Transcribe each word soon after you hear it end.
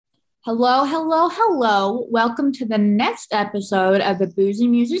Hello, hello, hello. Welcome to the next episode of the Boozy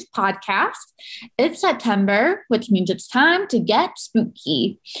Musies podcast. It's September, which means it's time to get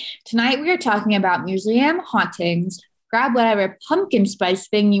spooky. Tonight we are talking about museum hauntings. Grab whatever pumpkin spice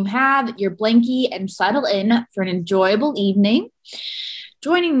thing you have, your blankie, and settle in for an enjoyable evening.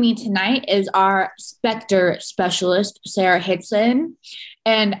 Joining me tonight is our specter specialist, Sarah Hickson.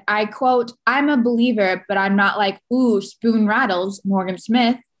 And I quote, "I'm a believer, but I'm not like, ooh, spoon rattles, Morgan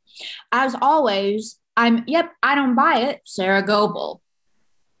Smith." As always, I don't buy it, Sarah Goebel.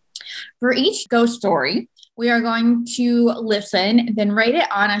 For each ghost story, we are going to listen, then rate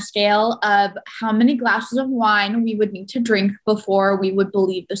it on a scale of how many glasses of wine we would need to drink before we would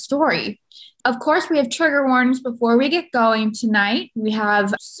believe the story. Of course, we have trigger warnings before we get going tonight. We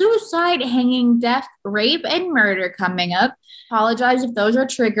have suicide, hanging, death, rape, and murder coming up. Apologize if those are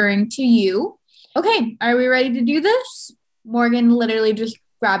triggering to you. Okay, are we ready to do this? Morgan literally just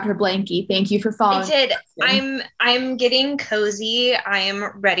grabbed her blankie. Thank you for following. I did. I'm getting cozy. I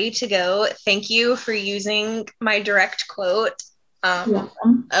am ready to go. Thank you for using my direct quote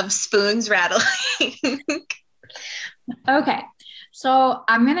of spoons rattling. Okay. So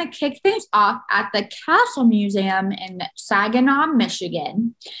I'm going to kick things off at the Castle Museum in Saginaw,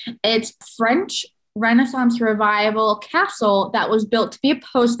 Michigan. It's French Renaissance Revival castle that was built to be a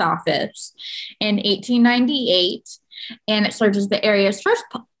post office in 1898. And it serves as the area's first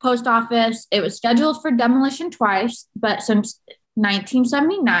post office. It was scheduled for demolition twice, but since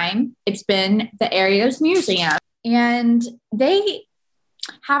 1979, it's been the area's museum. And they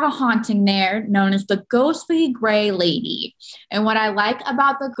have a haunting there known as the Ghostly Gray Lady. And what I like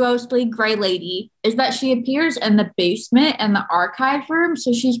about the Ghostly Gray Lady is that she appears in the basement and the archive room.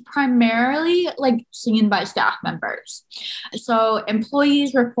 So she's primarily seen by staff members. So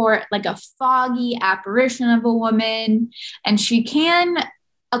employees report a foggy apparition of a woman, and she can,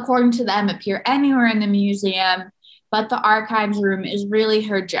 according to them, appear anywhere in the museum, but the archives room is really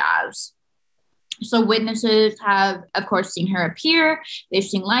her jazz. So witnesses have, of course, seen her appear. They've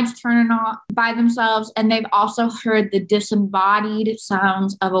seen lights turning off by themselves, and they've also heard the disembodied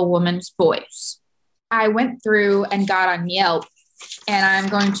sounds of a woman's voice. I went through and got on Yelp, and I'm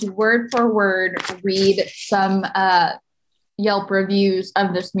going to word for word read some Yelp reviews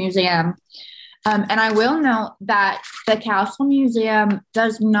of this museum. And I will note that the Castle Museum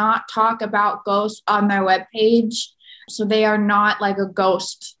does not talk about ghosts on their webpage, so they are not like a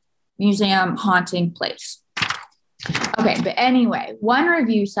ghost museum haunting place. Okay, but anyway, one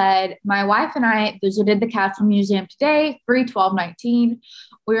review said, "My wife and I visited the Castle Museum today, 3/12/19.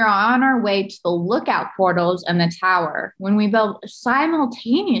 We were on our way to the lookout portals and the tower when we both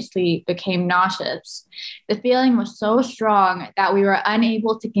simultaneously became nauseous. The feeling was so strong that we were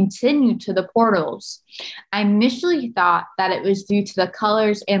unable to continue to the portals. I initially thought that it was due to the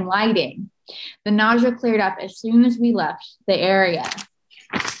colors and lighting. The nausea cleared up as soon as we left the area."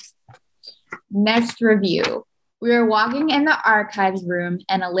 Next review. "We were walking in the archives room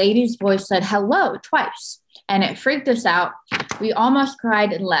and a lady's voice said hello twice, and it freaked us out. We almost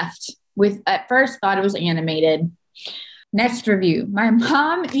cried and left. We at first thought it was animated." Next review. "My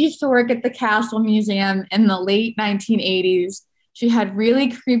mom used to work at the Castle Museum in the late 1980s. She had really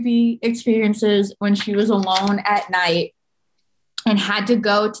creepy experiences when she was alone at night and had to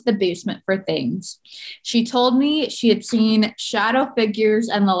go to the basement for things. She told me she had seen shadow figures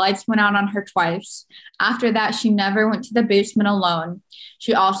and the lights went out on her twice. After that, she never went to the basement alone.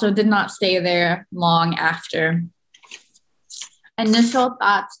 She also did not stay there long after." Initial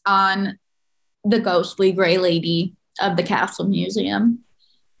thoughts on the Ghostly Gray Lady of the Castle Museum.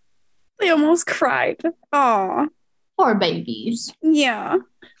 I almost cried. Aw. Poor babies. Yeah.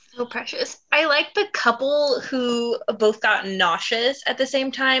 So precious. I like the couple who both got nauseous at the same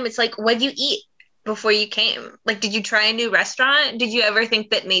time. It's like, what did you eat before you came? Did you try a new restaurant? Did you ever think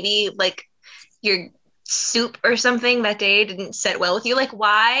that maybe your soup or something that day didn't sit well with you?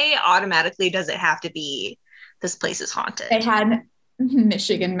 Why automatically does it have to be this place is haunted? They had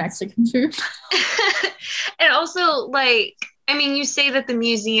Michigan Mexican food. And also, you say that the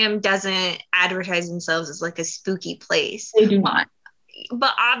museum doesn't advertise themselves as a spooky place. They do not.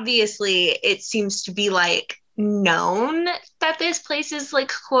 But obviously it seems to be known that this place is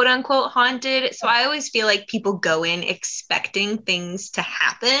quote unquote haunted. So I always feel like people go in expecting things to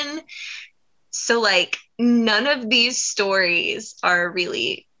happen. So none of these stories are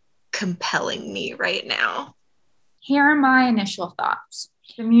really compelling me right now. Here are my initial thoughts.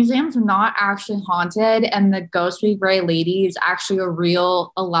 The museum's not actually haunted, and the Ghostly Gray Lady is actually a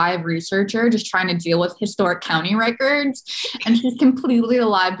real, alive researcher just trying to deal with historic county records. And she's completely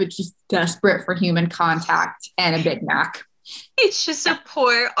alive, but just desperate for human contact and a Big Mac. It's just a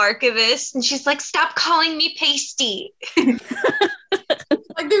poor archivist, and she's like, "Stop calling me pasty."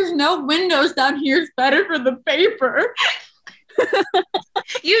 Like, there's no windows down here. It's better for the paper.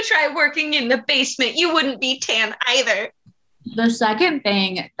 You try working in the basement, you wouldn't be tan either. The second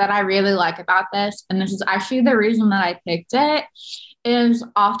thing that I really like about this, and this is actually the reason that I picked it, is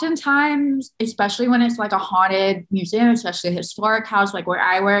oftentimes, especially when it's like a haunted museum, especially a historic house, like where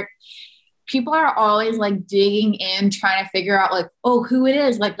I work, people are always like digging in, trying to figure out like, oh, who it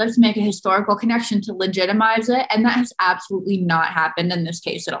is. Like, let's make a historical connection to legitimize it. And that has absolutely not happened in this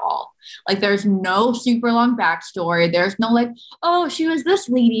case at all. Like, there's no super long backstory. There's no like, oh, she was this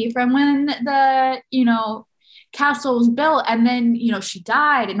lady from when the, castle was built and then, she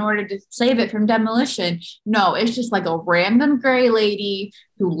died in order to save it from demolition. No, it's just like a random gray lady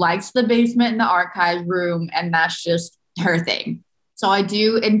who likes the basement in the archive room. And that's just her thing. So I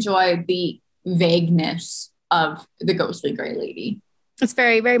do enjoy the vagueness of the ghostly gray lady. It's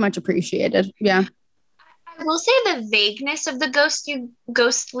very, very much appreciated. Yeah. I will say the vagueness of the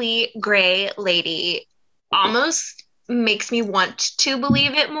ghostly gray lady almost makes me want to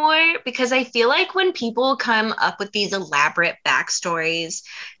believe it more, because I feel like when people come up with these elaborate backstories,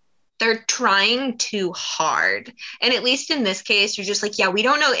 they're trying too hard. And at least in this case, you're just like, yeah, we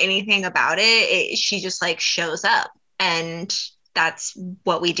don't know anything about it. She just like shows up, and that's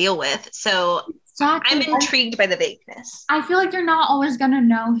what we deal with. So exactly. I'm intrigued by the vagueness. I feel like you're not always going to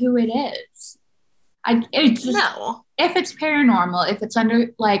know who it is. It's just, no. If it's paranormal, if it's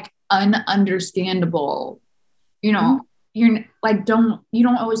ununderstandable, you're like, you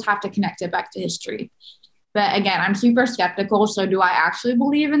don't always have to connect it back to history. But again, I'm super skeptical. So do I actually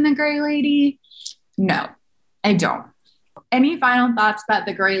believe in the gray lady? No, I don't. Any final thoughts about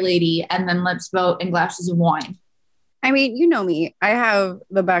the gray lady? And then let's vote in glasses of wine. I mean, you know me. I have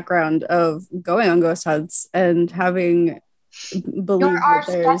the background of going on ghost hunts and having believed You're our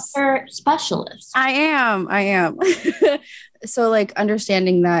specter specialist. I am. So like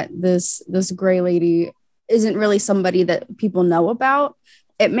understanding that this gray lady isn't really somebody that people know about,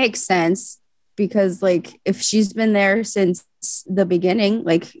 it makes sense, because like if she's been there since the beginning,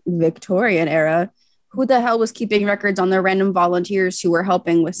 like Victorian era, who the hell was keeping records on their random volunteers who were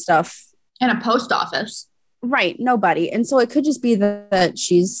helping with stuff in a post office? Right. Nobody. And so it could just be that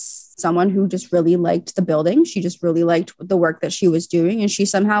she's someone who just really liked the building. She just really liked the work that she was doing, and she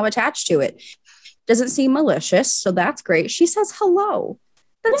somehow attached to it. Doesn't seem malicious. So that's great. She says hello.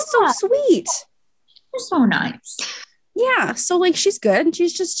 That's so sweet. You're so nice. Yeah. So like, she's good.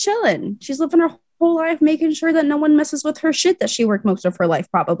 She's just chilling. She's living her whole life making sure that no one messes with her shit that she worked most of her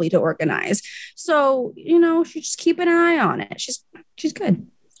life probably to organize. So, she's just keeping an eye on it. She's good.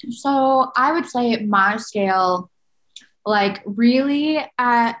 So I would say my scale, like really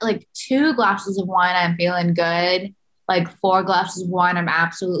at like 2 glasses of wine, I'm feeling good. Like 4 glasses of wine, I'm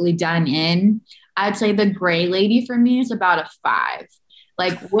absolutely done in. I'd say the gray lady for me is about a 5.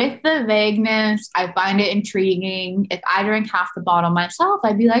 Like with the vagueness, I find it intriguing. If I drank half the bottle myself,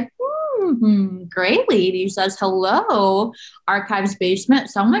 I'd be like, gray lady says hello. Archives basement.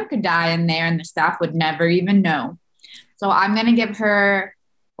 Someone could die in there and the staff would never even know. So I'm going to give her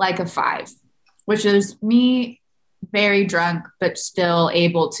like a 5, which is me very drunk, but still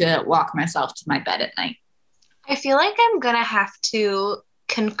able to walk myself to my bed at night. I feel like I'm going to have to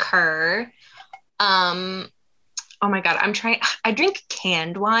concur. Oh my God, I drink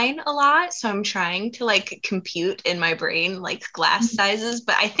canned wine a lot. So I'm trying to like compute in my brain, like glass sizes,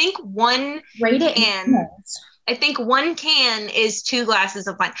 but I think one can is 2 glasses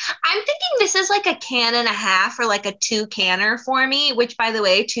of wine. I'm thinking this is like a can and a half or like a 2 canner for me, which by the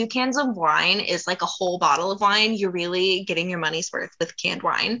way, 2 cans of wine is like a whole bottle of wine. You're really getting your money's worth with canned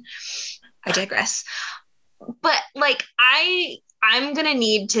wine. I digress. But like, I'm going to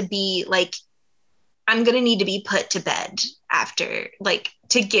need to be put to bed after, like,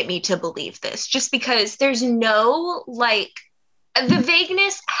 to get me to believe this, just because there's no, like, the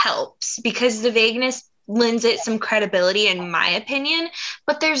vagueness helps because the vagueness lends it some credibility in my opinion,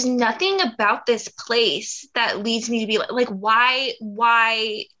 but there's nothing about this place that leads me to be like why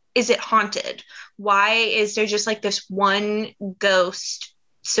is it haunted? Why is there just like this one ghost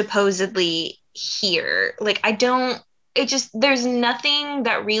supposedly here? Like, there's nothing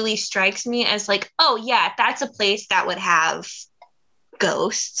that really strikes me as like, oh yeah, that's a place that would have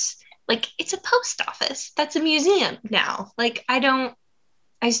ghosts. Like, it's a post office. That's a museum now. Like, I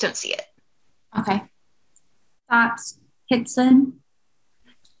just don't see it. Okay. Thoughts, Kitson?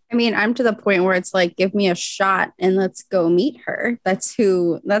 I mean, I'm to the point where it's like, give me a shot and let's go meet her. That's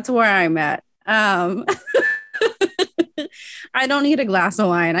where I'm at. I don't need a glass of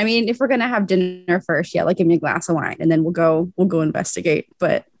wine. I mean, if we're gonna have dinner first, yeah, like give me a glass of wine and then we'll go investigate.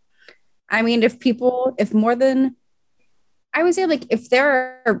 But I mean, if more than, I would say, like, if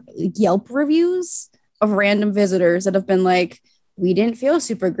there are Yelp reviews of random visitors that have been like, we didn't feel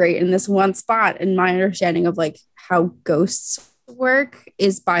super great in this one spot, and my understanding of like how ghosts work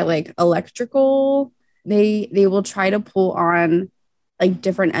is by like electrical, they will try to pull on like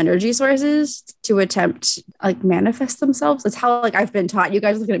different energy sources to attempt like manifest themselves. That's how like I've been taught. You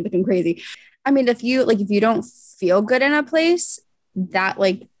guys look at me looking crazy. I mean, if you don't feel good in a place, that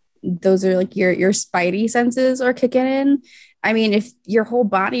like those are like your spidey senses are kicking in. I mean, if your whole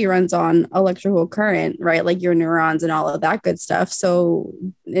body runs on electrical current, right? Like your neurons and all of that good stuff. So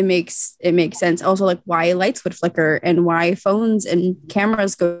it makes sense. Also, like why lights would flicker and why phones and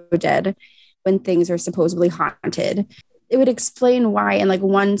cameras go dead when things are supposedly haunted. It would explain why in like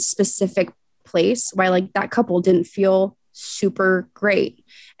one specific place, why like that couple didn't feel super great.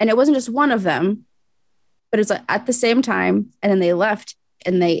 And it wasn't just one of them, but it's like at the same time. And then they left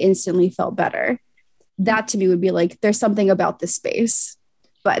and they instantly felt better. That to me would be like, there's something about this space.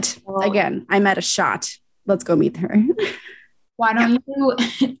 But again, I'm at a shot. Let's go meet her. Why don't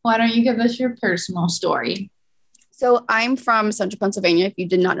you give us your personal story? So I'm from Central Pennsylvania, if you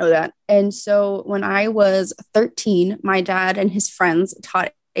did not know that. And so when I was 13, my dad and his friends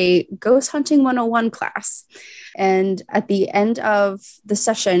taught a ghost hunting 101 class. And at the end of the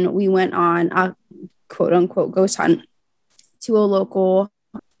session, we went on a quote unquote ghost hunt to a local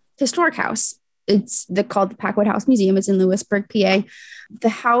historic house. They're called the Packwood House Museum. It's in Lewisburg, PA. The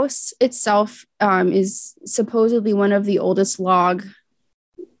house itself is supposedly one of the oldest log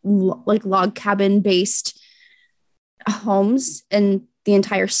cabin based homes in the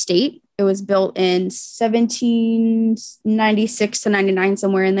entire state. It was built in 1796 to 99,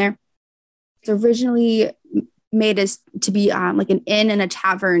 somewhere in there. It's originally made as to be like an inn and a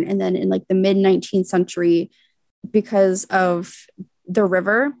tavern. And then in like the mid 19th century, because of the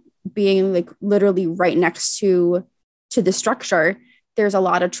river being like literally right next to the structure, there's a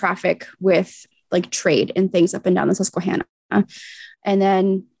lot of traffic with like trade and things up and down the Susquehanna. And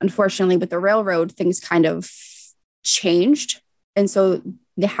then unfortunately with the railroad, things kind of changed. And so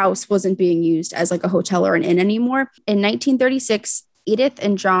the house wasn't being used as like a hotel or an inn anymore. In 1936, Edith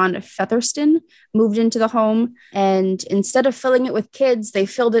and John Featherston moved into the home. And instead of filling it with kids, they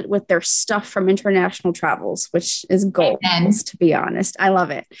filled it with their stuff from international travels, which is gold, to be honest. I love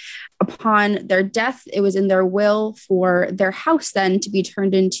it. Upon their death, it was in their will for their house then to be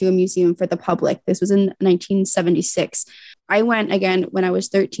turned into a museum for the public. This was in 1976. I went again when I was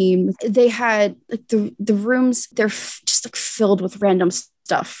 13. They had like the rooms, they're just like filled with random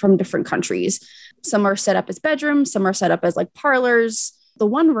stuff from different countries. Some are set up as bedrooms, some are set up as like parlors. The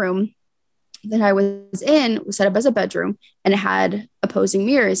one room that I was in was set up as a bedroom and it had opposing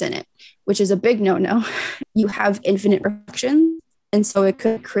mirrors in it, which is a big no-no. You have infinite reflections. And so it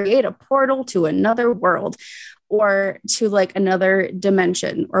could create a portal to another world or to like another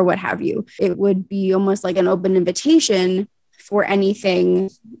dimension or what have you. It would be almost like an open invitation for anything,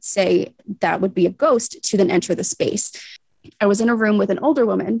 say, that would be a ghost to then enter the space. I was in a room with an older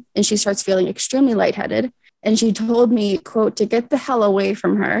woman and she starts feeling extremely lightheaded. And she told me, quote, to get the hell away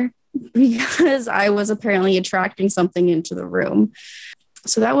from her because I was apparently attracting something into the room.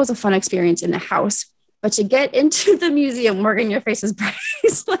 So that was a fun experience in the house. But to get into the museum, Morgan, your face is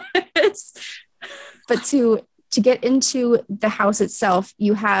priceless. But to get into the house itself,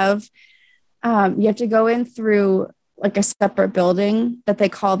 you have to go in through like a separate building that they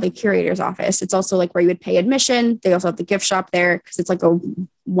call the curator's office. It's also like where you would pay admission. They also have the gift shop there because it's like a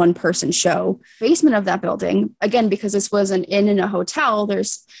one-person show. Basement of that building, again, because this was an inn and a hotel,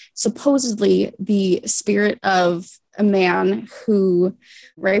 there's supposedly the spirit of a man who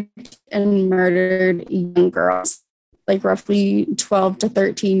raped and murdered young girls, like roughly 12 to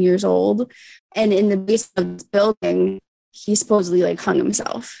 13 years old. And in the basement of this building, he supposedly like hung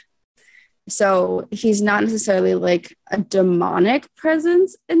himself. So he's not necessarily like a demonic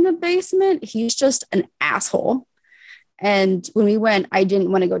presence in the basement. He's just an asshole. And when we went, I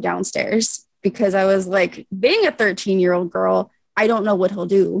didn't want to go downstairs because I was like, being a 13-year-old girl, I don't know what he'll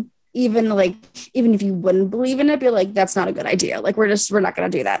do. Even if you wouldn't believe in it, be like, that's not a good idea. Like, we're not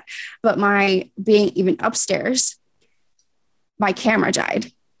going to do that. But my being even upstairs, my camera died.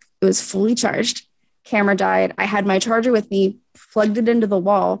 It was fully charged. Camera died. I had my charger with me, plugged it into the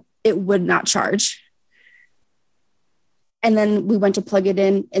wall. It would not charge. And then we went to plug it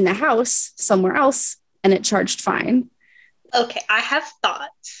in the house somewhere else and it charged fine. Okay, I have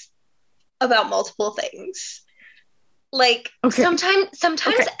thoughts about multiple things. Like Okay.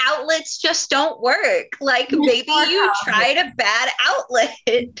 sometimes outlets just don't work. Like maybe you tried a bad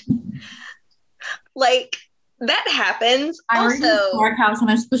outlet. Like that happens. I work in a Also, smart house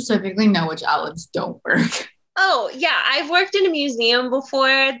and I specifically know which outlets don't work. oh yeah, I've worked in a museum before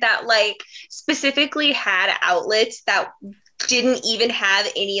that like specifically had outlets that didn't even have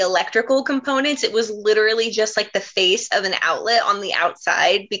any electrical components. It was literally just like the face of an outlet on the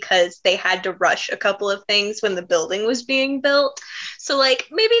outside because they had to rush a couple of things when the building was being built. So like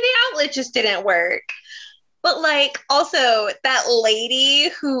maybe the outlet just didn't work. But like also that lady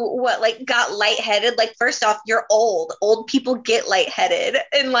who like got lightheaded, like first off, you're old. Old people get lightheaded.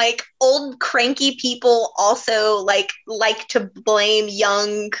 And like old cranky people also like to blame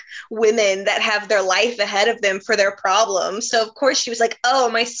young women that have their life ahead of them for their problems. So of course she was like,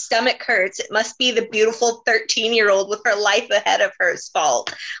 oh, my stomach hurts. It must be the beautiful 13-year-old with her life ahead of her's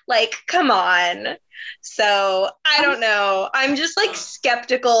fault. Like, come on. So I don't know. I'm just like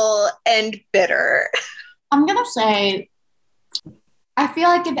skeptical and bitter. I'm gonna say, I feel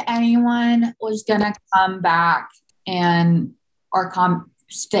like if anyone was gonna come back and or come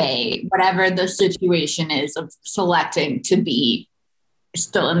stay, whatever the situation is of selecting to be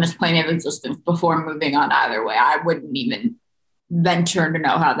still in this plane of existence before moving on either way, I wouldn't even venture to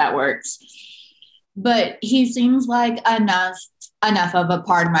know how that works. But he seems like enough of a,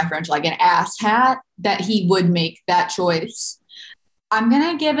 pardon my French, like an ass hat that he would make that choice. I'm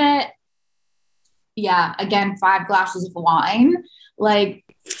gonna give it, yeah, again, 5 glasses of wine. Like,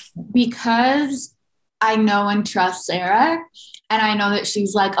 because I know and trust Sarah, and I know that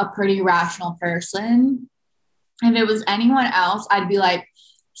she's like a pretty rational person. If it was anyone else, I'd be like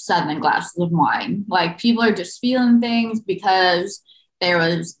 7 glasses of wine. Like, people are just feeling things because there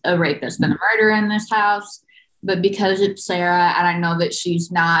was a rapist and a murderer in this house. But because it's Sarah, and I know that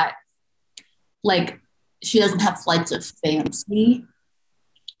she's not like, she doesn't have flights of fancy,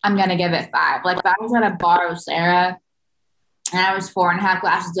 I'm going to give it 5. Like, if I was at a bar with Sarah and I was 4.5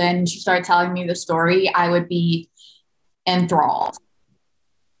 glasses in and she started telling me the story, I would be enthralled.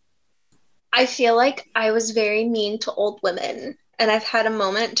 I feel like I was very mean to old women, and I've had a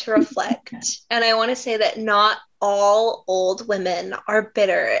moment to reflect. And I want to say that not all old women are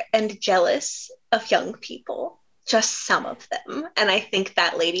bitter and jealous of young people, just some of them. And I think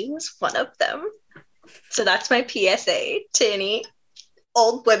that lady was one of them. So that's my PSA to any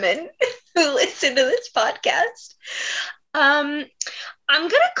old women who listen to this podcast. I'm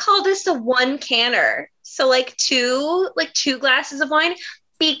gonna call this a 1 canner. So like two glasses of wine,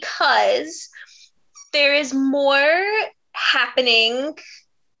 because there is more happening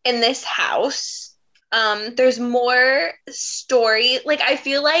in this house. There's more story. Like I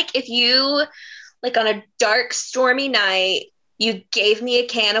feel like if you like on a dark, stormy night, you gave me a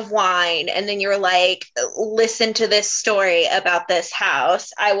can of wine and then you're like, listen to this story about this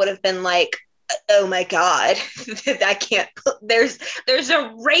house, I would have been like, oh my God, I can't, there's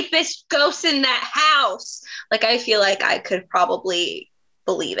a rapist ghost in that house. Like, I feel like I could probably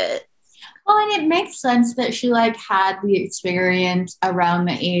believe it. Well, and it makes sense that she like had the experience around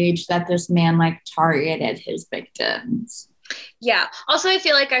the age that this man like targeted his victims. Yeah. Also, I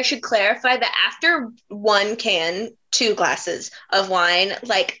feel like I should clarify that after 1 can, 2 glasses of wine,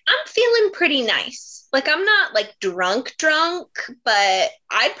 like I'm feeling pretty nice. Like I'm not like drunk, but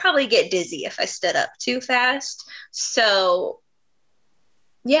I'd probably get dizzy if I stood up too fast. So,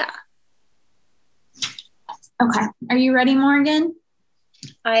 yeah. Okay. Are you ready, Morgan?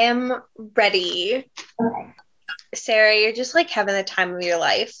 I am ready. Okay. Sarah, you're just like having the time of your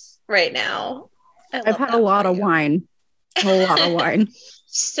life right now. I've had a lot of wine. A lot of wine.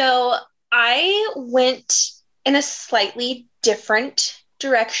 So I went in a slightly different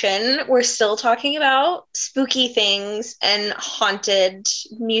direction. We're still talking about spooky things and haunted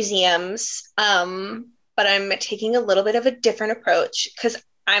museums, but I'm taking a little bit of a different approach because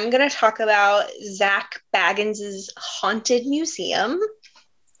I'm going to talk about Zach Baggins's haunted museum.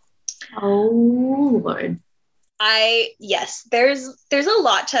 Oh Lord. Yes, there's a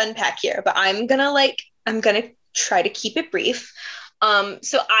lot to unpack here, but I'm gonna try to keep it brief.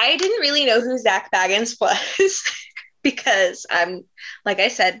 So I didn't really know who Zach Baggins was because I'm, like I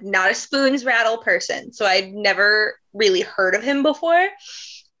said, not a spoons rattle person. So I'd never really heard of him before.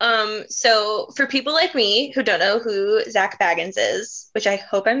 So for people like me who don't know who Zach Baggins is, which I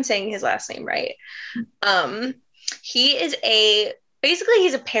hope I'm saying his last name right, he is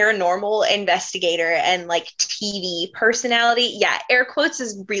he's a paranormal investigator and like TV personality. Yeah, air quotes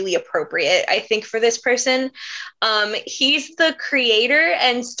is really appropriate, I think, for this person. He's the creator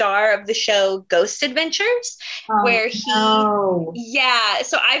and star of the show Ghost Adventures, where he, no. yeah.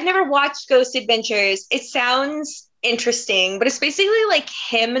 So I've never watched Ghost Adventures. It sounds interesting, but it's basically like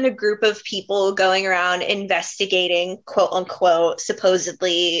him and a group of people going around investigating quote unquote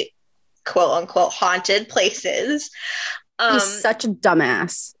supposedly quote unquote haunted places. He's such a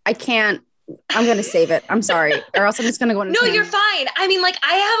dumbass. I'm gonna save it. I'm sorry, or else I'm just gonna go into. No, you're fine. I mean, like,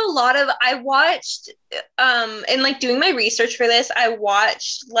 I watched and like doing my research for this, I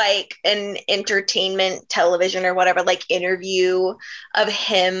watched like an entertainment television or whatever, like interview of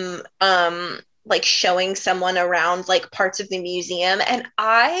him like showing someone around like parts of the museum, and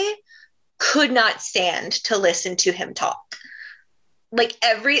I could not stand to listen to him talk. Like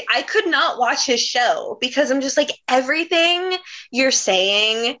I could not watch his show because I'm just like, everything you're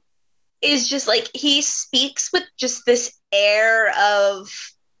saying is just like, he speaks with just this air of,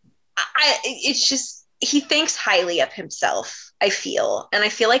 it's just, he thinks highly of himself, I feel. And I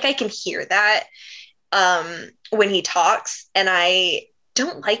feel like I can hear that when he talks, and I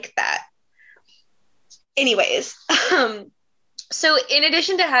don't like that. Anyways, so in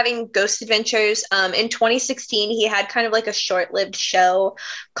addition to having ghost adventures, in 2016, he had kind of like a short-lived show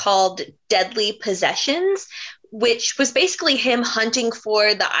called Deadly Possessions, which was basically him hunting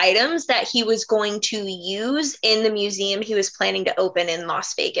for the items that he was going to use in the museum he was planning to open in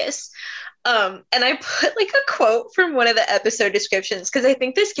Las Vegas. And I put like a quote from one of the episode descriptions because I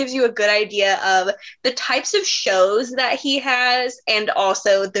think this gives you a good idea of the types of shows that he has and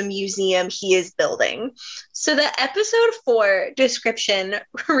also the museum he is building. So the episode 4 description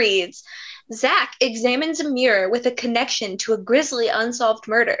reads, Zach examines a mirror with a connection to a grisly unsolved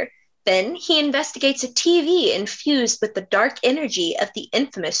murder. Then he investigates a TV infused with the dark energy of the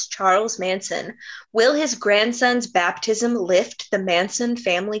infamous Charles Manson. Will his grandson's baptism lift the Manson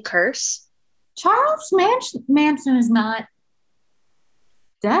family curse? Charles Manson is not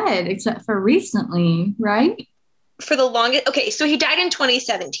dead except for recently, right? For the longest, okay, so he died in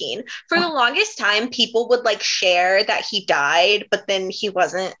 2017. For the longest time, people would like share that he died, but then he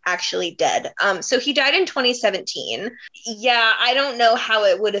wasn't actually dead. So he died in 2017. Yeah, I don't know how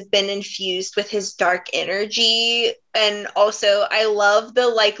it would have been infused with his dark energy. And also, I love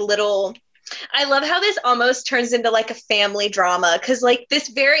how this almost turns into like a family drama, because like this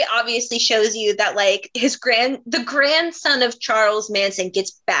very obviously shows you that like the grandson of Charles Manson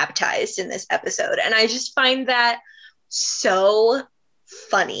gets baptized in this episode, and I just find that so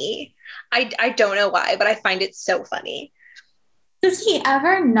funny. I don't know why, but I find it so funny. Does he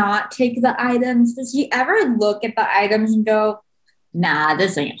ever not take the items? Does he ever look at the items and go, nah,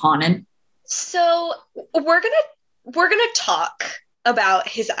 this ain't haunted? So we're gonna talk about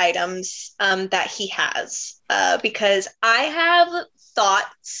his items that he has, because I have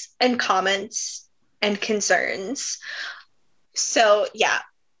thoughts and comments and concerns. So yeah,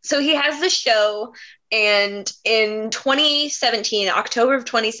 so he has the show, and in 2017, October of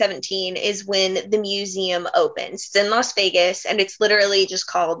 2017 is when the museum opens. It's in Las Vegas, and it's literally just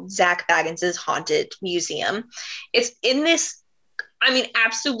called Zach Baggins's Haunted Museum. It's in this, I mean,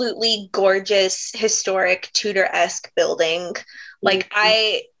 absolutely gorgeous, historic Tudor-esque building. Like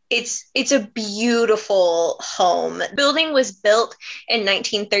it's a beautiful home. The building was built in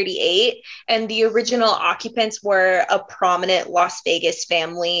 1938, and the original occupants were a prominent Las Vegas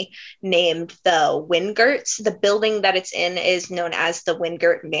family named the Wingerts. The building that it's in is known as the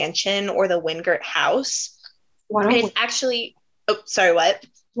Wingert Mansion or the Wingert House. And it's actually, oh, sorry, what?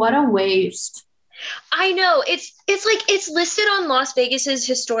 What a waste. I know, it's like it's listed on Las Vegas's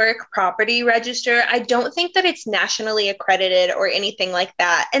historic property register. I don't think that it's nationally accredited or anything like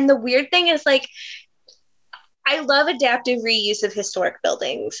that. And the weird thing is, like, I love adaptive reuse of historic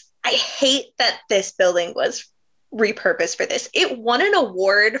buildings. I hate that this building was repurposed for this. It won an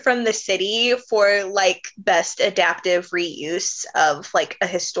award from the city for like best adaptive reuse of like a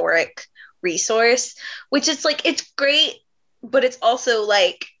historic resource, which is like, it's great, but it's also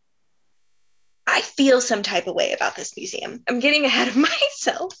like, I feel some type of way about this museum. I'm getting ahead of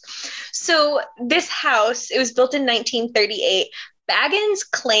myself. So this house, it was built in 1938. Baggins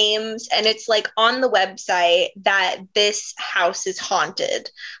claims, and it's like on the website, that this house is haunted.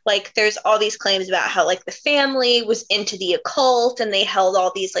 Like there's all these claims about how like the family was into the occult and they held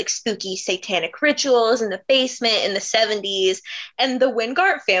all these like spooky satanic rituals in the basement in the 70s. And the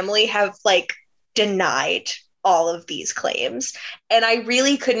Wingart family have like denied all of these claims. And I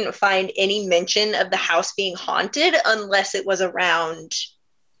really couldn't find any mention of the house being haunted unless it was around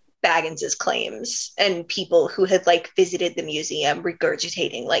Baggins's claims and people who had like visited the museum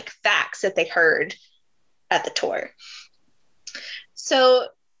regurgitating like facts that they heard at the tour. So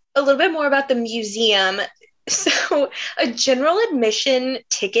a little bit more about the museum. So a general admission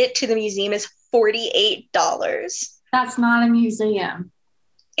ticket to the museum is $48. That's not a museum.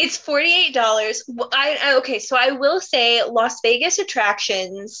 It's $48. Okay, so I will say Las Vegas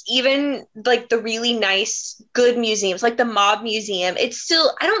attractions, even like the really nice, good museums, like the Mob Museum, it's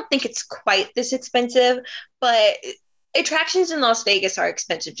still, I don't think it's quite this expensive, but attractions in Las Vegas are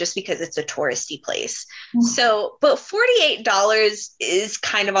expensive just because it's a touristy place. So, but $48 is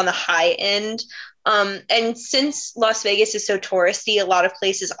kind of on the high end. And since Las Vegas is so touristy, a lot of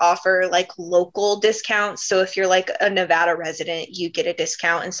places offer like local discounts. So if you're like a Nevada resident, you get a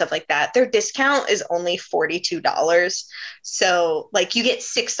discount and stuff like that. Their discount is only $42. So like you get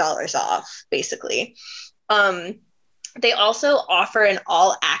 $6 off basically. Um, they also offer an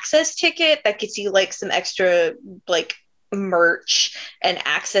all access ticket that gets you like some extra like merch and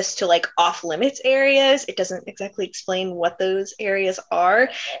access to like off limits areas. It doesn't exactly explain what those areas are.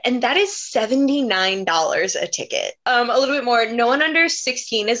 And that is $79 a ticket. A little bit more. No one under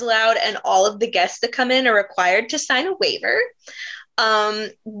 16 is allowed, and all of the guests that come in are required to sign a waiver.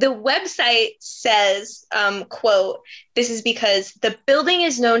 The website says, quote, "This is because the building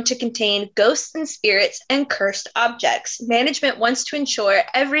is known to contain ghosts and spirits and cursed objects. Management wants to ensure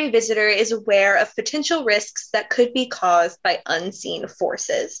every visitor is aware of potential risks that could be caused by unseen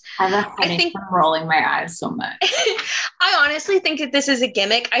forces." I think I'm rolling my eyes so much. I honestly think that this is a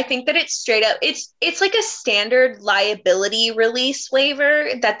gimmick. I think that it's straight up, it's like a standard liability release waiver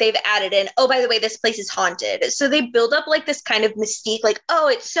that they've added in. Oh, by the way, this place is haunted. So they build up like this kind of mystique, like, oh,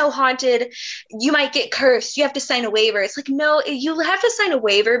 it's so haunted, you might get cursed, you have to sign a waiver. It's like, no, you have to sign a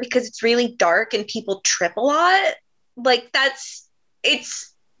waiver because it's really dark and people trip a lot. Like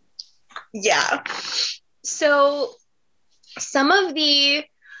yeah. So some of the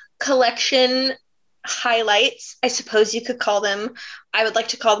collection highlights, I suppose you could call them, I would like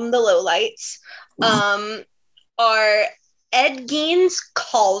to call them the lowlights, are Ed Gein's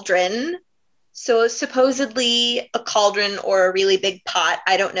cauldron. So supposedly a cauldron or a really big pot.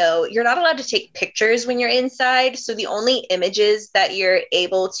 I don't know. You're not allowed to take pictures when you're inside. So the only images that you're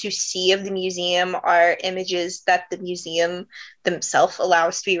able to see of the museum are images that the museum themselves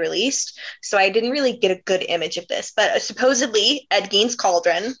allows to be released. So I didn't really get a good image of this. But supposedly Ed Gein's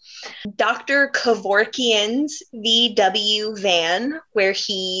cauldron, Dr. Kevorkian's VW van, where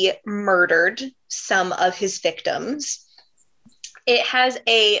he murdered some of his victims. It has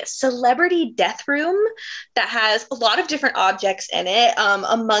a celebrity death room that has a lot of different objects in it,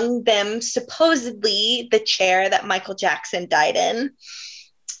 among them supposedly the chair that Michael Jackson died in.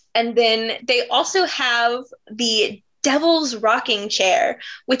 And then they also have the Devil's Rocking Chair,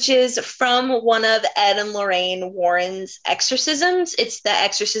 which is from one of Ed and Lorraine Warren's exorcisms. It's the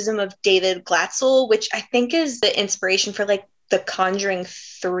exorcism of David Glatzel, which I think is the inspiration for like The Conjuring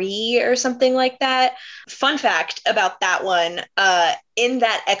 3 or something like that. Fun fact about that one, in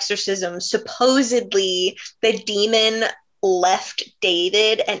that exorcism, supposedly the demon left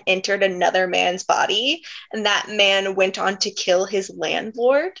David and entered another man's body, and that man went on to kill his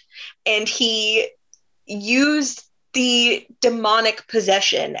landlord, and he used the demonic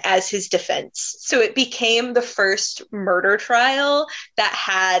possession as his defense. So it became the first murder trial that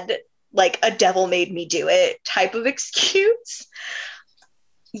had like a devil made me do it type of excuse.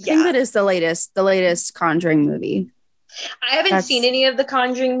 Yeah. I think that is the latest Conjuring movie. I haven't seen any of the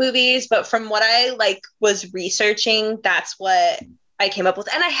Conjuring movies, but from what I like was researching, that's what I came up with.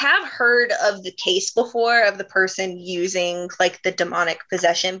 And I have heard of the case before of the person using like the demonic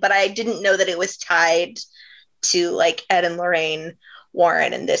possession, but I didn't know that it was tied to like Ed and Lorraine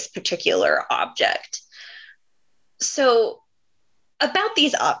Warren and this particular object. So about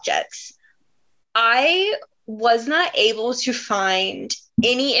these objects, I was not able to find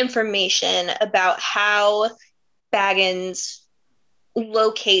any information about how Baggins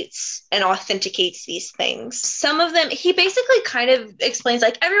locates and authenticates these things. Some of them, he basically kind of explains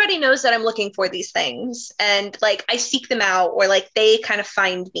like, everybody knows that I'm looking for these things and like I seek them out, or like they kind of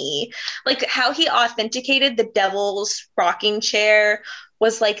find me. Like how he authenticated the Devil's Rocking Chair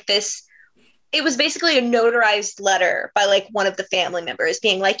was like this, it was basically a notarized letter by like one of the family members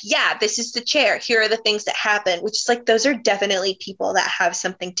being like, yeah, this is the chair, here are the things that happen, which is like, those are definitely people that have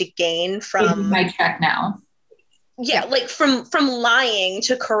something to gain from my check now. Yeah, like from lying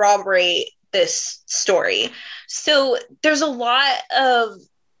to corroborate this story. So there's a lot of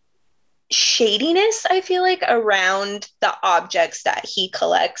shadiness, I feel like, around the objects that he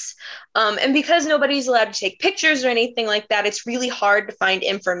collects. And because nobody's allowed to take pictures or anything like that, it's really hard to find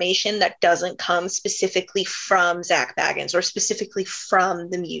information that doesn't come specifically from Zak Baggins or specifically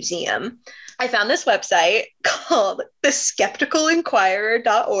from the museum. I found this website called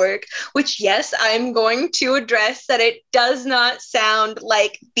theskepticalinquirer.org, which, yes, I'm going to address that it does not sound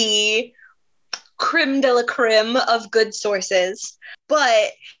like the creme de la creme of good sources.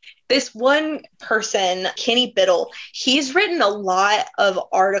 But this one person, Kenny Biddle, he's written a lot of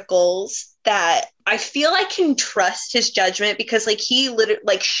articles that I feel I can trust his judgment, because like he literally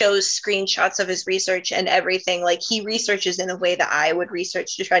like shows screenshots of his research and everything. Like he researches in a way that I would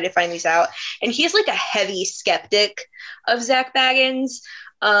research to try to find these out. And he's like a heavy skeptic of Zach Baggins,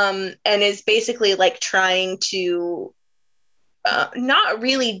 and is basically like trying to not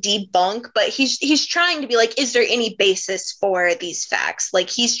really debunk, but he's trying to be like, is there any basis for these facts?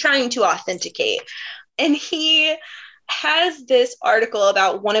 Like he's trying to authenticate. And he has this article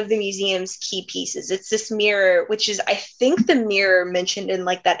about one of the museum's key pieces. It's this mirror, which is, I think, the mirror mentioned in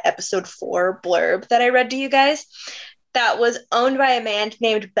like that episode 4 blurb that I read to you guys, that was owned by a man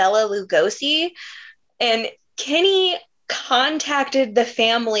named Bela Lugosi. And Kenny contacted the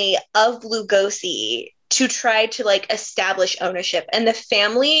family of Lugosi to try to like establish ownership. And the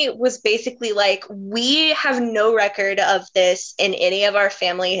family was basically like, we have no record of this in any of our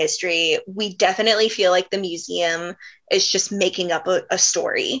family history. We definitely feel like the museum is just making up a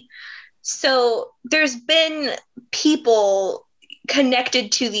story. So there's been people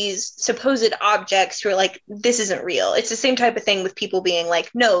connected to these supposed objects who are like, this isn't real. It's the same type of thing with people being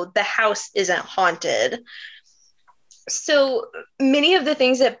like, no, the house isn't haunted. So many of the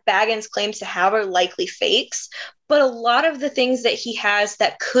things that Baggins claims to have are likely fakes, but a lot of the things that he has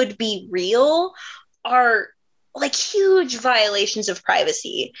that could be real are like huge violations of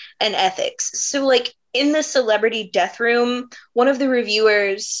privacy and ethics. So like in the celebrity death room, one of the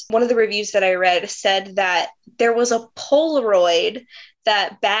reviews that I read said that there was a Polaroid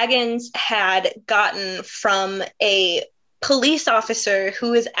that Baggins had gotten from a police officer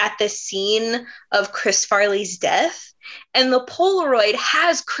who was at the scene of Chris Farley's death. And the Polaroid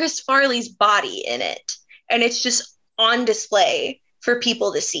has Chris Farley's body in it. And it's just on display for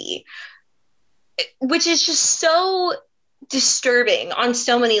people to see, which is just so disturbing on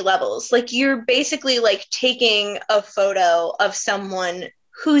so many levels. Like you're basically like taking a photo of someone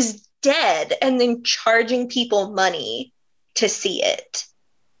who's dead and then charging people money to see it.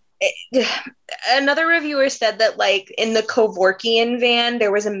 Another reviewer said that like in the Kevorkian van,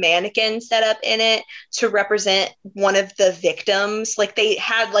 there was a mannequin set up in it to represent one of the victims. Like they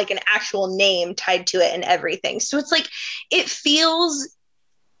had like an actual name tied to it and everything. So it's like, it feels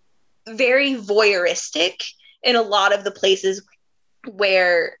very voyeuristic in a lot of the places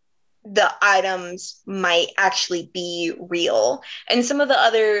where the items might actually be real. And some of the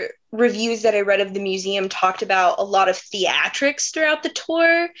other reviews that I read of the museum talked about a lot of theatrics throughout the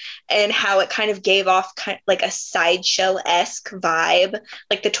tour and how it kind of gave off kind of like a sideshow-esque vibe.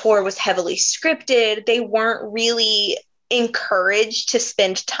 Like the tour was heavily scripted. They weren't really encouraged to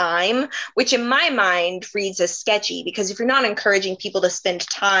spend time, which in my mind reads as sketchy, because if you're not encouraging people to spend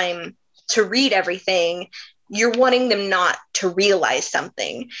time to read everything, you're wanting them not to realize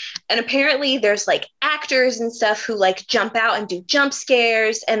something. And apparently there's like actors and stuff who like jump out and do jump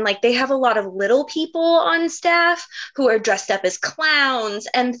scares. And like they have a lot of little people on staff who are dressed up as clowns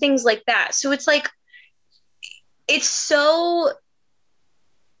and things like that. So it's like, it's so,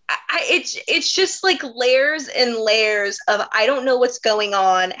 it's just like layers and layers of, I don't know what's going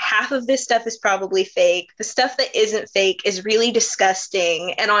on. Half of this stuff is probably fake. The stuff that isn't fake is really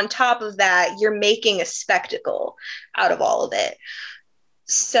disgusting. And on top of that, you're making a spectacle out of all of it.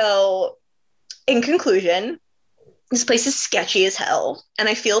 So in conclusion, this place is sketchy as hell, and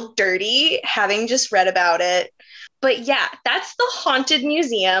I feel dirty having just read about it. But yeah, that's the Haunted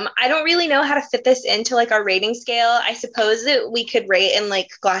Museum. I don't really know how to fit this into like our rating scale. I suppose that we could rate in like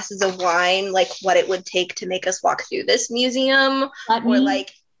glasses of wine, like what it would take to make us walk through this museum, or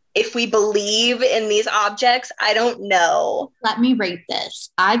like if we believe in these objects. I don't know. Let me rate this.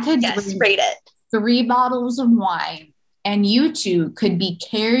 I could rate it. 3 bottles of wine, and you two could be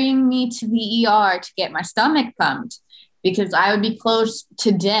carrying me to the ER to get my stomach pumped because I would be close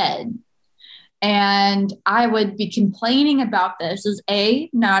to dead. And I would be complaining about this as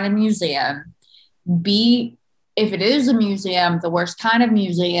A, not a museum, B, if it is a museum, the worst kind of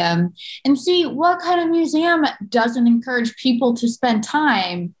museum, and C, what kind of museum doesn't encourage people to spend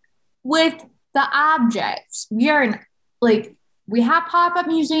time with the objects? We have pop-up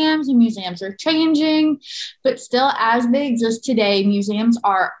museums, and museums are changing, but still, as they exist today, museums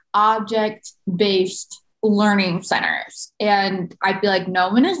are object-based learning centers, and I feel like no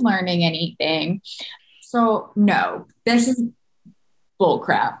one is learning anything. So no, this is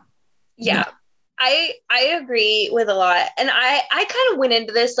bullcrap. Yeah. I agree with a lot. And I kind of went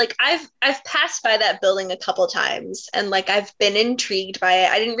into this, like I've passed by that building a couple times, and like I've been intrigued by it.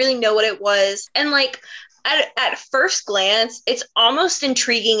 I didn't really know what it was. And like at first glance, it's almost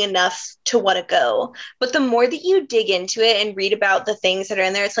intriguing enough to want to go. But the more that you dig into it and read about the things that are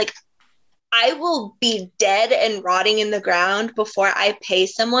in there, it's like, I will be dead and rotting in the ground before I pay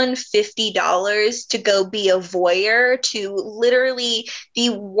someone $50 to go be a voyeur to literally the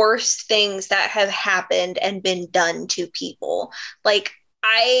worst things that have happened and been done to people. Like,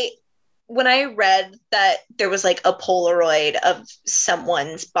 when I read that there was like a Polaroid of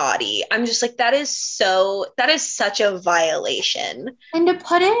someone's body, I'm just like, that is such a violation. And to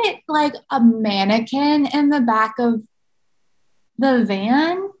put it like a mannequin in the back of the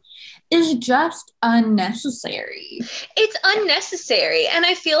van is just unnecessary. It's unnecessary. And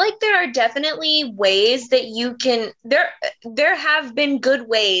I feel like there are definitely ways that you can there have been good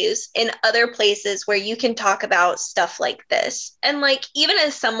ways in other places where you can talk about stuff like this. And like, even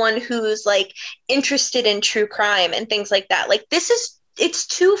as someone who's like interested in true crime and things like that, like, it's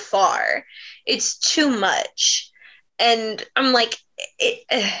too far. It's too much. And I'm like,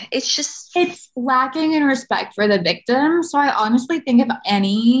 it's lacking in respect for the victim. So I honestly think if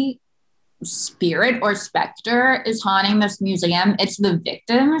any spirit or specter is haunting this museum, it's the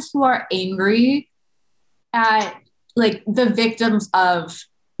victims who are angry at like the victims of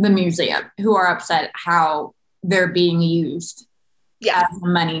the museum who are upset how they're being used as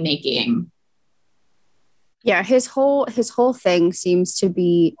money making. Yeah, his whole thing seems to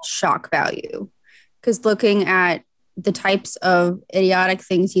be shock value, because looking at the types of idiotic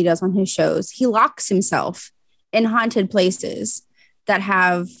things he does on his shows, he locks himself in haunted places that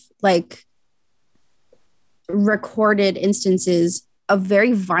have like recorded instances of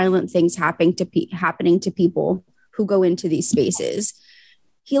very violent things happening to people who go into these spaces.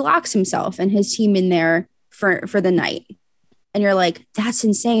 He locks himself and his team in there for the night. And you're like, that's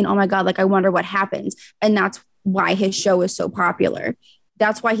insane. Oh my God. Like, I wonder what happens. And that's why his show is so popular.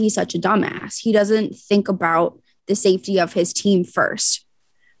 That's why he's such a dumbass. He doesn't think about the safety of his team first.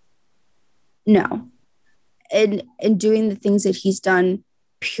 No. And doing the things that he's done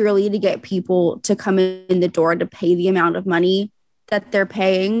purely to get people to come in the door to pay the amount of money that they're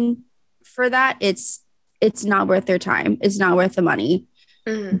paying for that, it's not worth their time. It's not worth the money.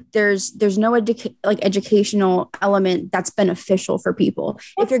 Mm-hmm. There's no educational element that's beneficial for people.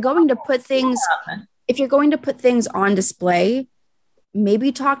 If you're going to put things on display,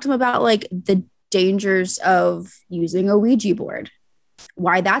 maybe talk to them about like the dangers of using a Ouija board,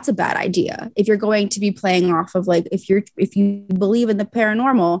 why that's a bad idea. If you're going to be playing off of like, if you believe in the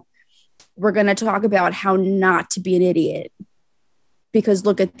paranormal, we're going to talk about how not to be an idiot, because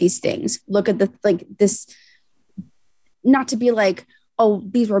look at these things, look at this, not to be like, oh,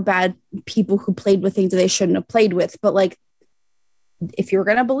 these were bad people who played with things that they shouldn't have played with. But like, if you're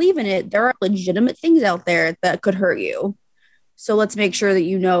going to believe in it, there are legitimate things out there that could hurt you. So let's make sure that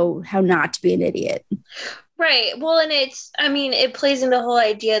you know how not to be an idiot. Right. Well, and it plays in the whole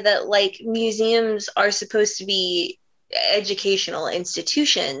idea that like museums are supposed to be educational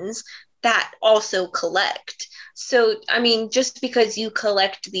institutions that also collect. So, just because you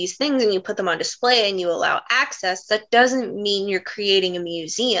collect these things and you put them on display and you allow access, that doesn't mean you're creating a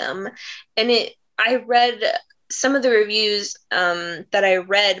museum. And I read some of the reviews that I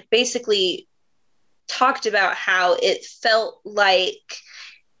read basically talked about how it felt like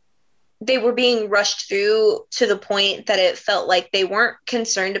they were being rushed through to the point that it felt like they weren't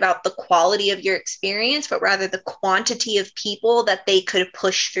concerned about the quality of your experience, but rather the quantity of people that they could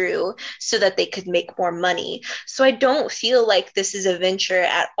push through so that they could make more money. So I don't feel like this is a venture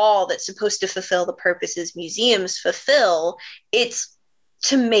at all that's supposed to fulfill the purposes museums fulfill. It's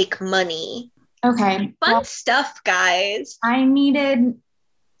to make money. Okay. Fun stuff, guys. I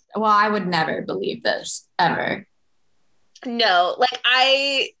would never believe this ever. No, like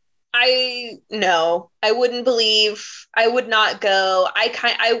I would not go.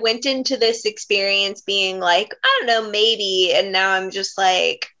 I went into this experience being like, I don't know, maybe. And now I'm just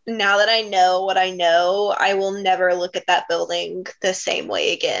like, now that I know what I know, I will never look at that building the same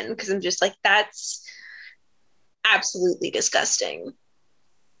way again. Because I'm just like, that's absolutely disgusting.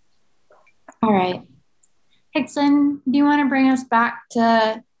 All right. Hickson, do you want to bring us back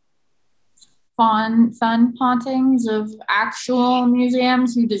to fun hauntings of actual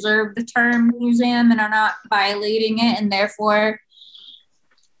museums who deserve the term museum and are not violating it, and therefore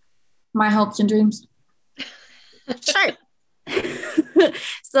my hopes and dreams? Sure.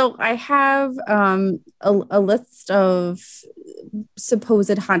 So I have a list of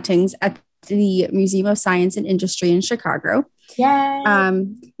supposed hauntings at the Museum of Science and Industry in Chicago. Yay!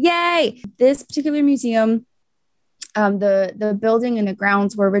 Yay! This particular museum, the building and the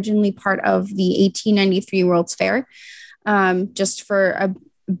grounds were originally part of the 1893 World's Fair. Just for a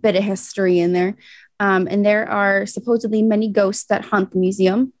bit of history in there. And there are supposedly many ghosts that haunt the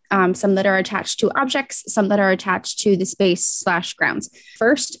museum, some that are attached to objects, some that are attached to the space/grounds.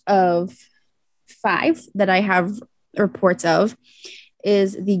 First of 5 that I have reports of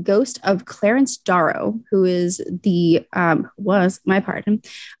is the ghost of Clarence Darrow, who is the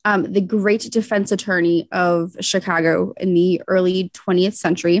the great defense attorney of Chicago in the early 20th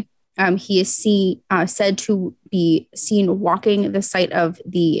century. He is said to be seen walking the site of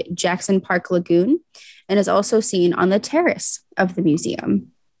the Jackson Park Lagoon and is also seen on the terrace of the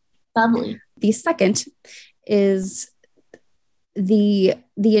museum. Lovely. The second is the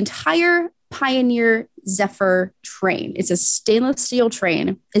entire Pioneer Zephyr train. It's a stainless steel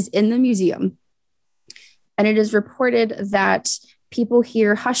train, is in the museum. And it is reported that people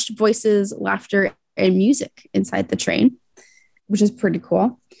hear hushed voices, laughter, and music inside the train, which is pretty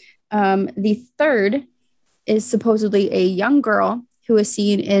cool. The third is supposedly a young girl who is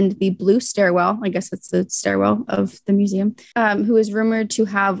seen in the blue stairwell. I guess it's the stairwell of the museum, who is rumored to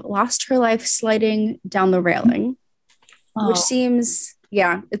have lost her life sliding down the railing, which seems,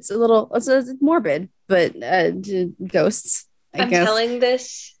 it's morbid, but ghosts, I guess.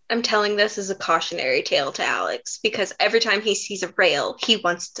 I'm telling this as a cautionary tale to Alex, because every time he sees a rail, he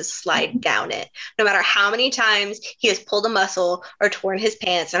wants to slide down it. No matter how many times he has pulled a muscle or torn his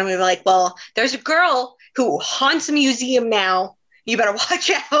pants. And I'm going to be like, well, there's a girl who haunts a museum now. You better watch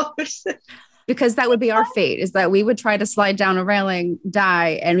out. Because that would be our fate, is that we would try to slide down a railing,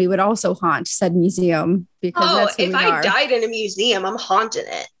 die, and we would also haunt said museum. Because that's who if I died in a museum, I'm haunting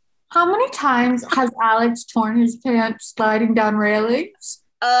it. How many times has Alex torn his pants sliding down railings?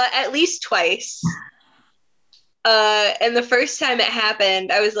 At least twice. And the first time it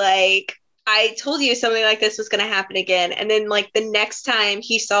happened, I was like, I told you something like this was going to happen again. And then like the next time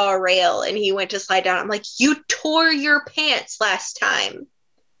he saw a rail and he went to slide down, I'm like, you tore your pants last time.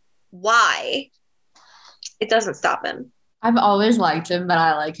 Why? It doesn't stop him. I've always liked him, but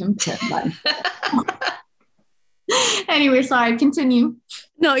I like him too. Anyway, sorry, continue.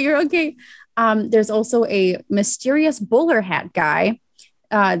 No, you're okay. There's also a mysterious bowler hat guy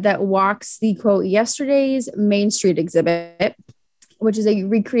that walks the, quote, yesterday's Main Street exhibit, which is a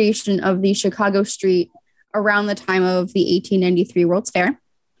recreation of the Chicago street around the time of the 1893 World's Fair.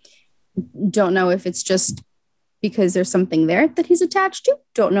 Don't know if it's just because there's something there that he's attached to.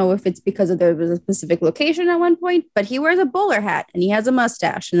 Don't know if it's because there was a specific location at one point, but he wears a bowler hat and he has a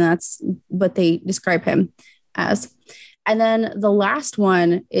mustache, and that's what they describe him as. And then the last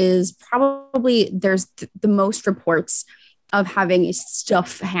one is probably there's the most reports of having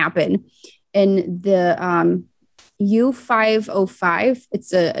stuff happen in the U-505.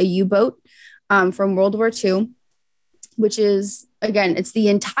 It's a U-boat from World War II, which is, again, it's the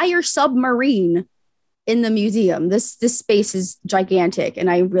entire submarine in the museum. This space is gigantic, and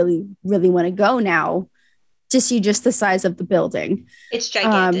I really, really want to go now to see just the size of the building. It's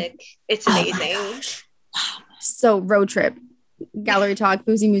gigantic. It's amazing. Oh, so road trip, gallery talk,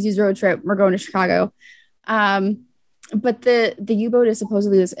 Boozy Musies road trip. We're going to Chicago. But the U-boat is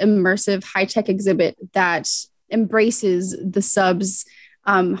supposedly this immersive high-tech exhibit that embraces the sub's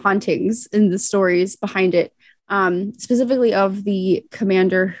hauntings and the stories behind it, specifically of the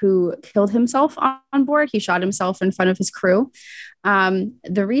commander who killed himself on board. He shot himself in front of his crew.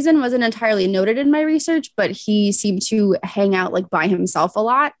 The reason wasn't entirely noted in my research, but he seemed to hang out like by himself a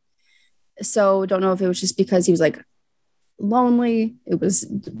lot. So don't know if it was just because he was like lonely. It was,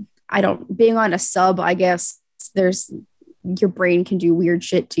 being on a sub, I guess your brain can do weird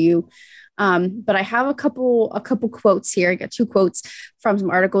shit to you. But I have a couple quotes here. I got 2 quotes from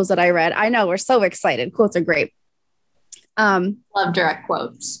some articles that I read. I know, we're so excited. Quotes are great. Love direct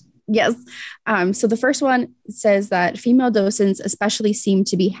quotes. Yes. So the first one says that female docents especially seem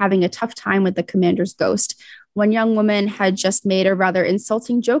to be having a tough time with the commander's ghost. One young woman had just made a rather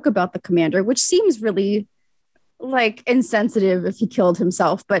insulting joke about the commander, which seems really like insensitive if he killed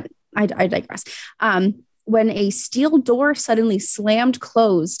himself, but I digress. When a steel door suddenly slammed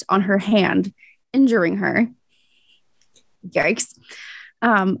closed on her hand, injuring her. Yikes.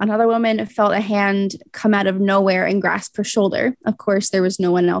 Another woman felt a hand come out of nowhere and grasp her shoulder. Of course, there was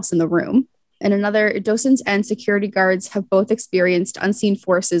no one else in the room. And another, docents and security guards have both experienced unseen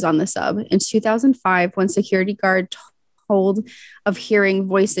forces on the sub. In 2005, one security guard told of hearing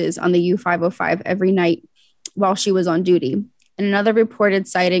voices on the U-505 every night while she was on duty. And another reported